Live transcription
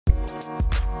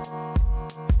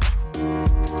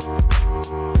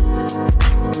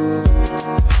Do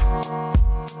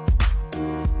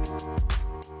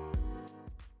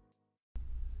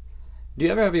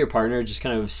you ever have your partner just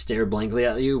kind of stare blankly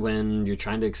at you when you're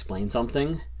trying to explain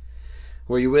something?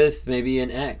 Were you with maybe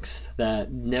an ex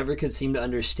that never could seem to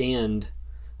understand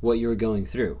what you were going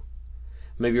through?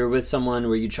 Maybe you're with someone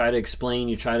where you try to explain,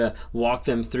 you try to walk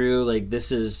them through, like,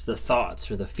 this is the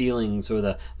thoughts or the feelings or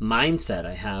the mindset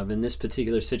I have in this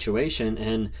particular situation,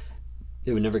 and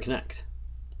it would never connect.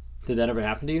 Did that ever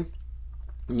happen to you?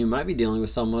 You might be dealing with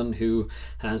someone who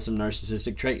has some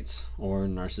narcissistic traits or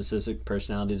narcissistic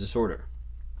personality disorder,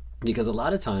 because a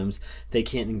lot of times they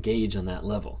can't engage on that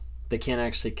level. They can't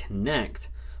actually connect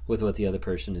with what the other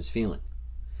person is feeling.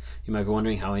 You might be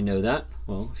wondering how I know that.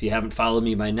 Well, if you haven't followed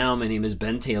me by now, my name is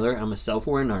Ben Taylor. I'm a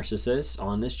self-aware narcissist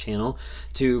on this channel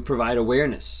to provide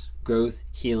awareness, growth,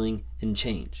 healing, and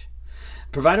change.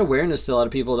 Provide awareness to a lot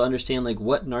of people to understand like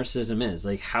what narcissism is,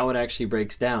 like how it actually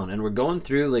breaks down. And we're going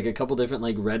through like a couple different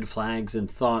like red flags and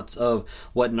thoughts of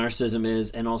what narcissism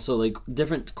is, and also like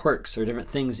different quirks or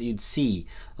different things that you'd see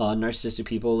narcissistic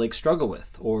people like struggle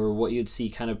with, or what you'd see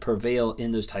kind of prevail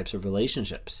in those types of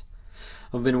relationships.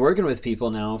 I've been working with people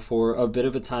now for a bit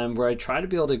of a time where I try to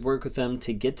be able to work with them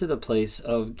to get to the place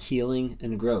of healing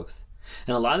and growth.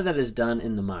 And a lot of that is done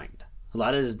in the mind. A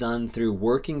lot of it is done through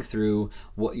working through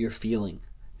what you're feeling,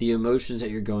 the emotions that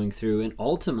you're going through, and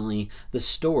ultimately the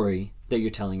story that you're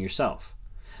telling yourself.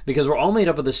 Because we're all made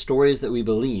up of the stories that we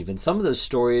believe, and some of those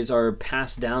stories are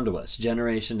passed down to us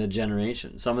generation to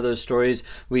generation. Some of those stories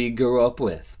we grew up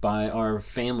with by our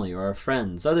family or our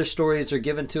friends. Other stories are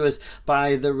given to us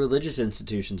by the religious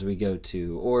institutions we go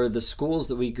to or the schools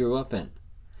that we grew up in.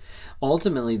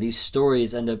 Ultimately, these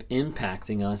stories end up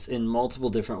impacting us in multiple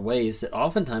different ways that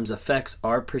oftentimes affects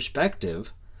our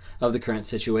perspective of the current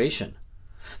situation.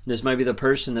 This might be the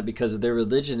person that because of their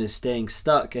religion is staying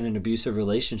stuck in an abusive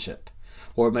relationship.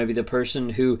 Or it might be the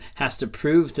person who has to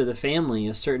prove to the family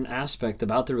a certain aspect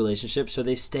about the relationship so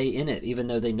they stay in it even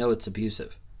though they know it's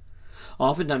abusive.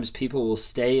 Oftentimes people will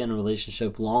stay in a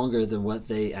relationship longer than what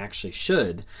they actually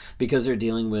should because they're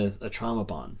dealing with a trauma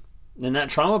bond. And that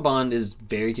trauma bond is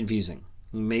very confusing.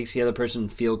 It makes the other person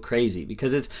feel crazy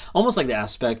because it's almost like the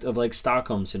aspect of like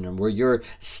Stockholm Syndrome, where you're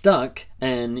stuck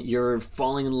and you're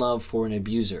falling in love for an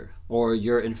abuser, or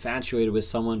you're infatuated with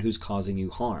someone who's causing you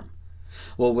harm.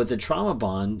 Well, with the trauma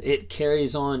bond, it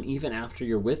carries on even after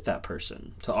you're with that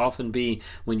person. To often be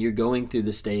when you're going through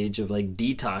the stage of like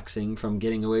detoxing from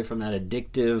getting away from that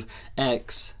addictive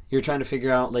ex, you're trying to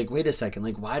figure out like, wait a second,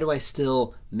 like why do I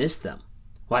still miss them?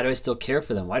 Why do I still care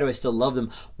for them? Why do I still love them?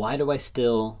 Why do I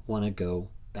still want to go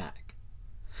back?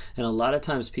 And a lot of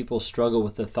times people struggle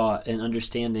with the thought and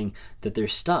understanding that they're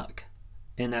stuck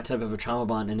in that type of a trauma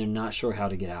bond and they're not sure how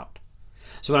to get out.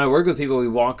 So when I work with people, we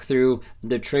walk through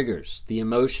the triggers, the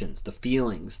emotions, the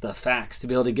feelings, the facts to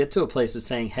be able to get to a place of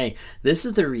saying, hey, this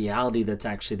is the reality that's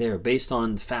actually there based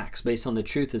on facts, based on the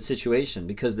truth of the situation,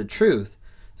 because the truth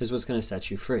is what's going to set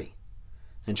you free.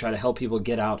 And try to help people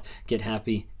get out, get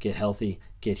happy, get healthy,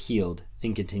 get healed,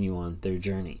 and continue on their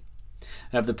journey.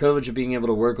 I have the privilege of being able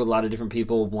to work with a lot of different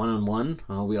people one-on-one.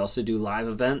 We also do live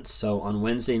events. So on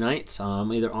Wednesday nights,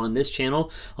 either on this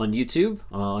channel, on YouTube,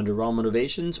 under Raw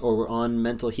Motivations, or we're on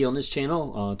Mental Healness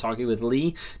channel, talking with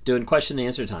Lee, doing question and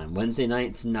answer time. Wednesday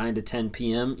nights, 9 to 10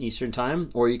 p.m. Eastern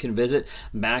time. Or you can visit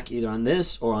back either on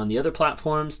this or on the other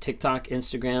platforms, TikTok,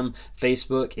 Instagram,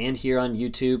 Facebook, and here on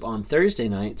YouTube on Thursday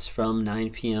nights from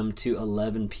 9 p.m. to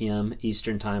 11 p.m.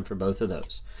 Eastern time for both of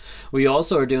those. We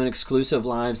also are doing exclusive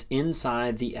lives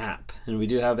inside the app, and we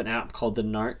do have an app called the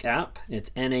NARC app. It's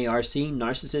NARC,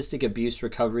 Narcissistic Abuse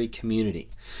Recovery Community.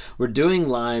 We're doing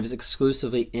lives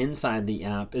exclusively inside the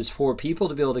app is for people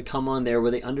to be able to come on there where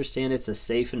they understand it's a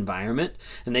safe environment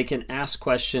and they can ask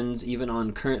questions even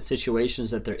on current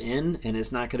situations that they're in, and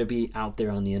it's not going to be out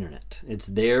there on the internet. It's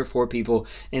there for people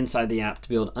inside the app to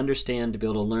be able to understand, to be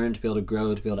able to learn, to be able to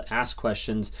grow, to be able to ask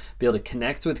questions, be able to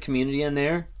connect with community in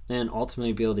there, and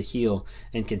ultimately be able to heal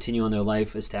and continue on their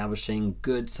life, establishing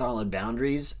good, solid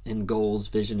boundaries and goals,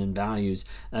 vision, and values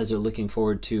as they're looking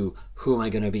forward to who am I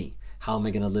going to be? How am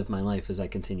I going to live my life as I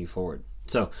continue forward?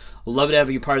 So we'd love to have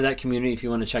you part of that community if you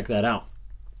want to check that out.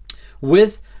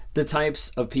 With the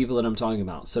types of people that I'm talking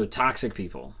about, so toxic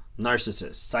people,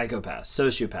 narcissists, psychopaths,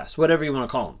 sociopaths, whatever you want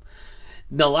to call them.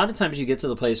 Now, a lot of times you get to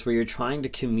the place where you're trying to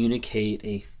communicate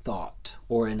a thought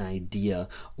or an idea,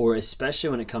 or especially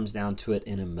when it comes down to it,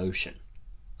 an emotion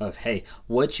of, hey,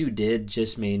 what you did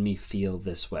just made me feel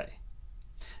this way.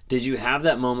 Did you have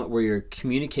that moment where you're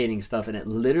communicating stuff and it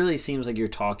literally seems like you're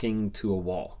talking to a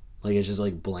wall? Like it's just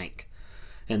like blank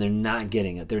and they're not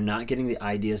getting it. They're not getting the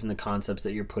ideas and the concepts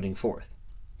that you're putting forth.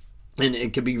 And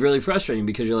it could be really frustrating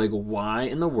because you're like, why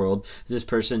in the world is this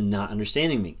person not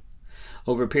understanding me?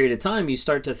 Over a period of time, you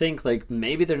start to think like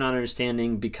maybe they're not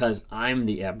understanding because I'm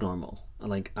the abnormal.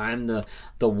 Like I'm the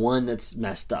one that's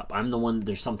messed up. I'm the one that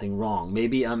there's something wrong.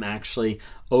 Maybe I'm actually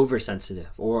oversensitive,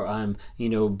 or I'm,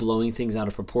 blowing things out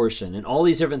of proportion, and all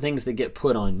these different things that get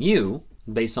put on you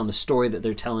based on the story that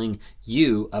they're telling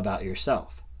you about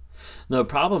yourself. The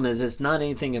problem is it's not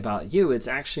anything about you. It's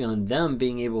actually on them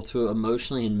being able to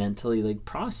emotionally and mentally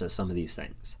process some of these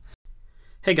things.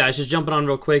 Hey guys, just jumping on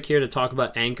real quick here to talk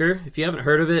about Anchor. If you haven't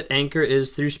heard of it, Anchor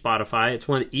is through Spotify. It's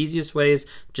one of the easiest ways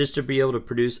just to be able to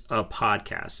produce a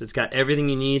podcast. It's got everything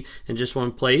you need in just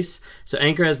one place. So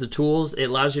Anchor has the tools. It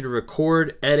allows you to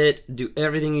record, edit, do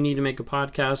everything you need to make a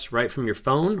podcast right from your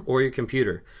phone or your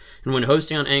computer. And when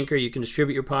hosting on Anchor, you can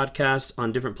distribute your podcasts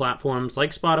on different platforms like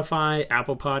Spotify,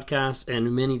 Apple Podcasts,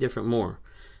 and many different more.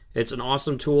 It's an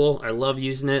awesome tool. I love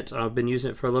using it. I've been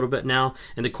using it for a little bit now.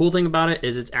 And the cool thing about it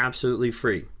is it's absolutely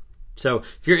free. So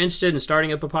if you're interested in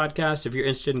starting up a podcast, if you're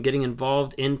interested in getting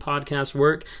involved in podcast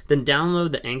work, then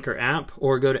download the Anchor app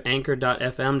or go to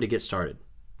anchor.fm to get started.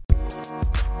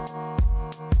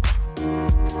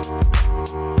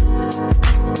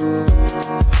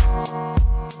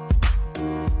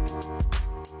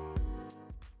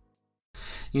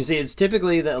 You see, it's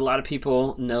typically that a lot of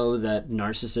people know that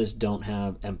narcissists don't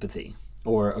have empathy,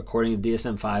 or according to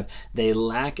DSM-5, they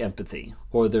lack empathy,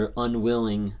 or they're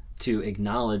unwilling to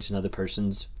acknowledge another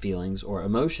person's feelings or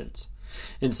emotions.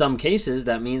 In some cases,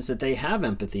 that means that they have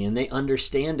empathy and they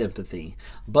understand empathy,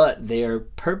 but they're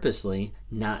purposely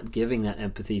not giving that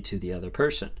empathy to the other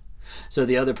person. So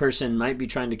the other person might be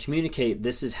trying to communicate,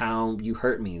 this is how you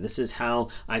hurt me. This is how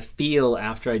I feel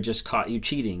after I just caught you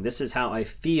cheating. This is how I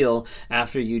feel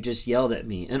after you just yelled at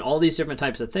me. And all these different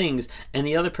types of things. And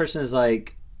the other person is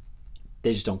like,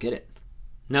 they just don't get it.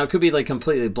 Now, it could be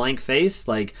completely blank face,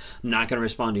 like, I'm not going to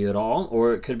respond to you at all.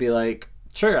 Or it could be like,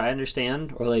 sure, I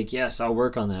understand. Or yes, I'll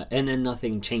work on that. And then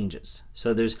nothing changes.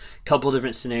 So there's a couple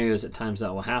different scenarios at times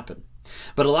that will happen.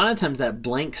 But a lot of times that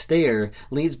blank stare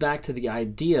leads back to the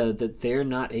idea that they're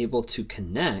not able to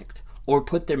connect or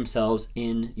put themselves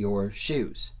in your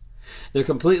shoes. They're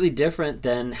completely different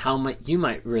than how you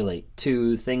might relate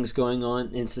to things going on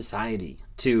in society,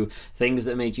 to things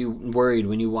that make you worried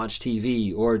when you watch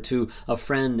TV, or to a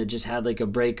friend that just had a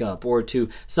breakup, or to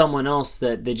someone else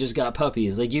that they just got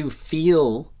puppies. You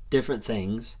feel different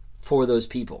things for those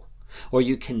people, or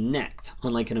you connect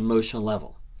on an emotional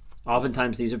level.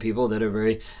 Oftentimes, these are people that are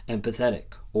very empathetic,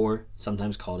 or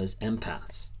sometimes called as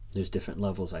empaths. There's different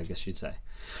levels, I guess you'd say.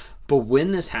 But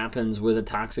when this happens with a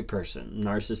toxic person,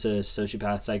 narcissist,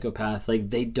 sociopath, psychopath,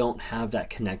 they don't have that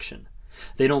connection.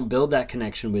 They don't build that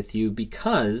connection with you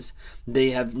because they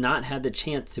have not had the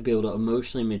chance to be able to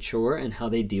emotionally mature in how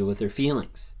they deal with their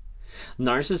feelings.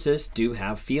 Narcissists do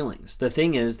have feelings. The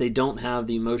thing is, they don't have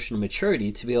the emotional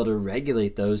maturity to be able to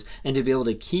regulate those and to be able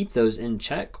to keep those in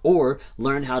check or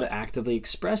learn how to actively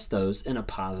express those in a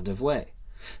positive way.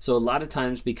 So a lot of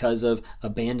times, because of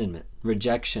abandonment,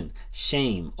 rejection,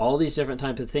 shame, all these different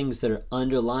types of things that are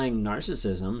underlying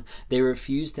narcissism, they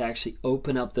refuse to actually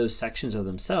open up those sections of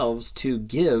themselves to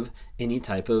give any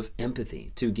type of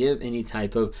empathy, to give any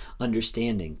type of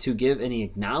understanding, to give any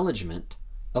acknowledgement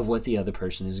of what the other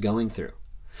person is going through.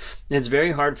 And it's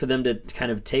very hard for them to kind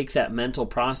of take that mental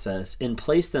process and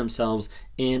place themselves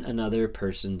in another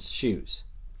person's shoes.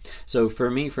 So for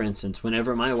me, for instance,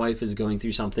 whenever my wife is going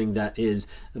through something that is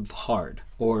hard,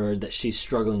 or that she's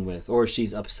struggling with, or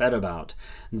she's upset about,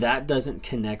 that doesn't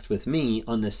connect with me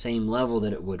on the same level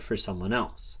that it would for someone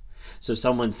else. So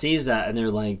someone sees that and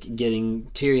they're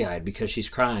getting teary-eyed because she's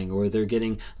crying, or they're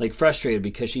getting frustrated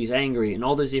because she's angry, and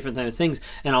all those different types of things.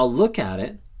 And I'll look at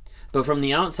it, but from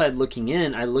the outside looking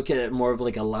in, I look at it more of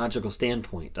a logical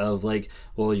standpoint of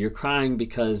well, you're crying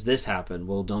because this happened.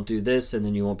 Well, don't do this and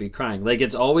then you won't be crying.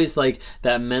 It's always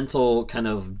that mental kind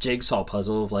of jigsaw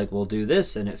puzzle of well, do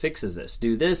this and it fixes this.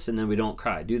 Do this and then we don't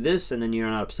cry. Do this and then you're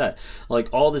not upset.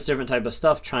 All this different type of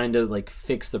stuff trying to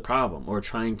fix the problem or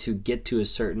trying to get to a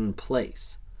certain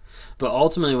place. But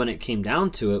ultimately, when it came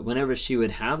down to it, whenever she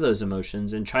would have those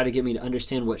emotions and try to get me to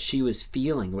understand what she was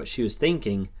feeling, what she was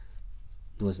thinking,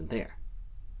 it wasn't there.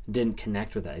 It didn't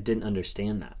connect with that. I didn't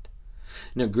understand that.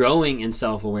 Now, growing in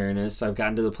self-awareness, I've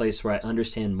gotten to the place where I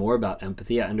understand more about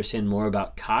empathy. I understand more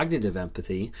about cognitive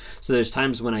empathy. So there's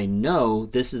times when I know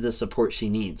this is the support she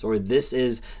needs, or this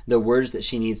is the words that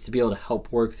she needs to be able to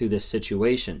help work through this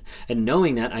situation. And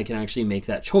knowing that, I can actually make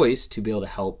that choice to be able to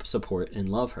help, support, and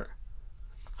love her.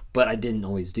 But I didn't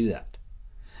always do that.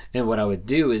 And what I would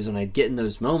do is when I'd get in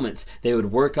those moments, they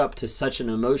would work up to such an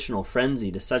emotional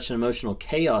frenzy, to such an emotional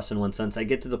chaos in one sense. I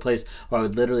get to the place where I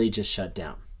would literally just shut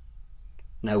down.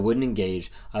 And I wouldn't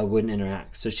engage, I wouldn't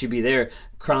interact. So she'd be there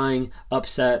crying,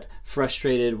 upset,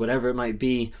 frustrated, whatever it might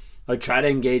be. I would try to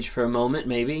engage for a moment,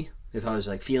 maybe, if I was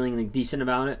like feeling like decent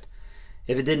about it.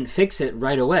 If it didn't fix it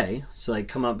right away, so like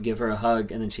come up, give her a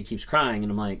hug, and then she keeps crying,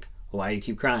 and I'm like, why do you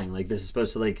keep crying? Like this is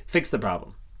supposed to like fix the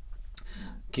problem.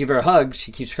 Give her a hug,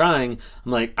 she keeps crying.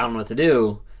 I'm like, I don't know what to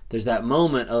do. There's that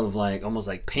moment of like almost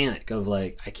like panic of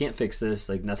like, I can't fix this.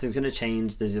 Like nothing's going to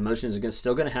change. These emotions are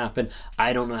still going to happen.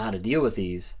 I don't know how to deal with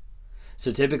these.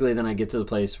 So typically then I get to the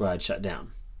place where I'd shut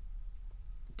down.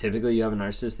 Typically you have a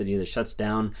narcissist that either shuts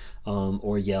down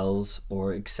or yells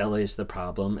or accelerates the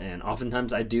problem. And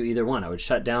oftentimes I do either one. I would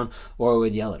shut down or I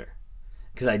would yell at her.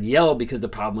 Because I'd yell because the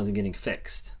problem wasn't getting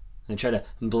fixed. I try to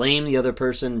blame the other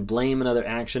person, blame another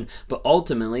action, but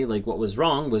ultimately, like what was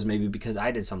wrong was maybe because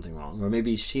I did something wrong, or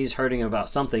maybe she's hurting about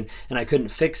something and I couldn't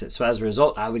fix it. So as a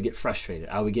result, I would get frustrated.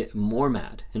 I would get more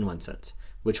mad in one sense,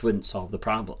 which wouldn't solve the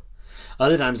problem.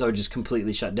 Other times I would just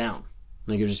completely shut down.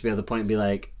 Like it would just be at the point and be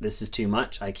like, this is too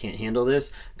much. I can't handle this.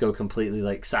 Go completely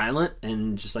like silent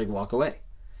and just like walk away.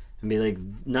 And be like,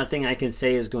 nothing I can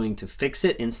say is going to fix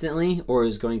it instantly or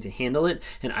is going to handle it.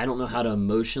 And I don't know how to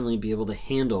emotionally be able to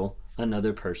handle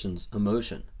another person's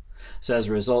emotion. So as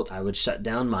a result, I would shut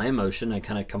down my emotion. I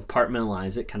kind of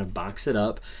compartmentalize it, kind of box it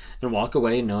up and walk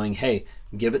away knowing, hey,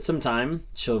 give it some time.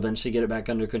 She'll eventually get it back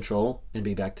under control and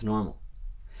be back to normal.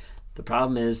 The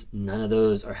problem is none of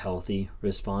those are healthy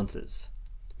responses.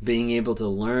 Being able to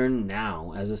learn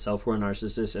now as a self-aware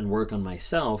narcissist and work on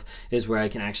myself is where I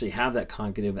can actually have that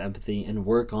cognitive empathy and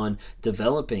work on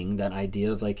developing that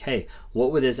idea of like, hey,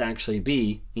 what would this actually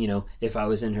be, if I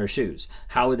was in her shoes?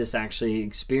 How would this actually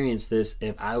experience this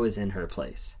if I was in her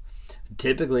place?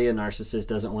 Typically, a narcissist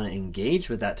doesn't want to engage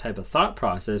with that type of thought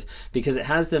process because it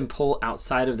has them pull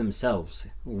outside of themselves,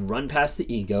 run past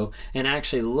the ego, and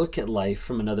actually look at life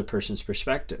from another person's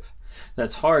perspective.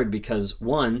 That's hard because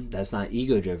one, that's not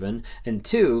ego driven, and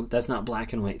two, that's not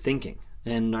black and white thinking.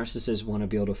 And narcissists want to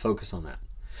be able to focus on that.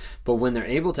 But when they're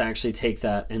able to actually take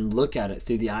that and look at it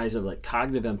through the eyes of like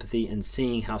cognitive empathy and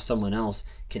seeing how someone else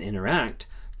can interact,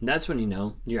 that's when you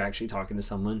know you're actually talking to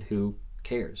someone who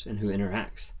cares and who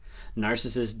interacts.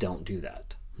 Narcissists don't do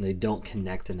that. They don't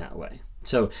connect in that way.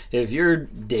 So if you're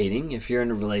dating, if you're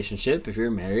in a relationship, if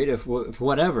you're married, if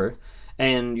whatever,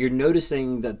 and you're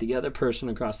noticing that the other person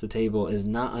across the table is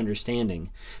not understanding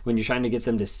when you're trying to get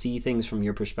them to see things from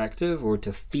your perspective or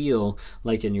to feel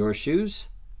like in your shoes,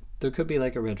 there could be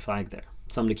like a red flag there.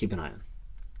 Something to keep an eye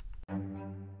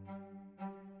on.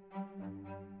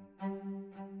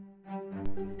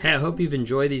 Hey, I hope you've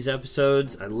enjoyed these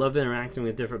episodes. I love interacting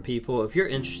with different people. If you're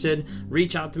interested,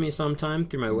 reach out to me sometime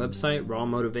through my website, Raw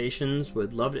Motivations.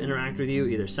 Would love to interact with you.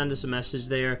 Either send us a message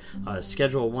there,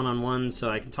 schedule a one-on-one so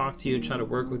I can talk to you and try to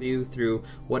work with you through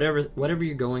whatever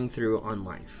you're going through on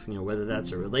life. Whether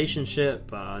that's a relationship,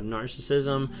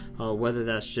 narcissism, whether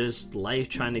that's just life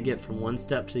trying to get from one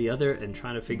step to the other and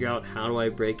trying to figure out how do I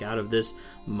break out of this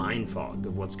mind fog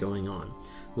of what's going on.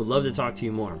 Would love to talk to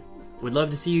you more. We'd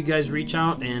love to see you guys reach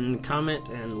out and comment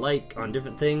and like on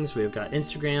different things. We've got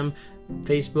Instagram,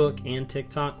 Facebook, and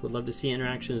TikTok. We'd love to see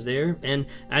interactions there. And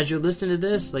as you're listening to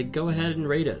this, go ahead and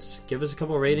rate us. Give us a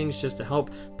couple of ratings just to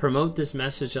help promote this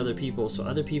message to other people so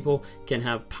other people can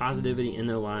have positivity in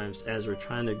their lives as we're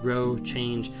trying to grow,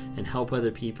 change, and help other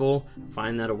people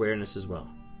find that awareness as well.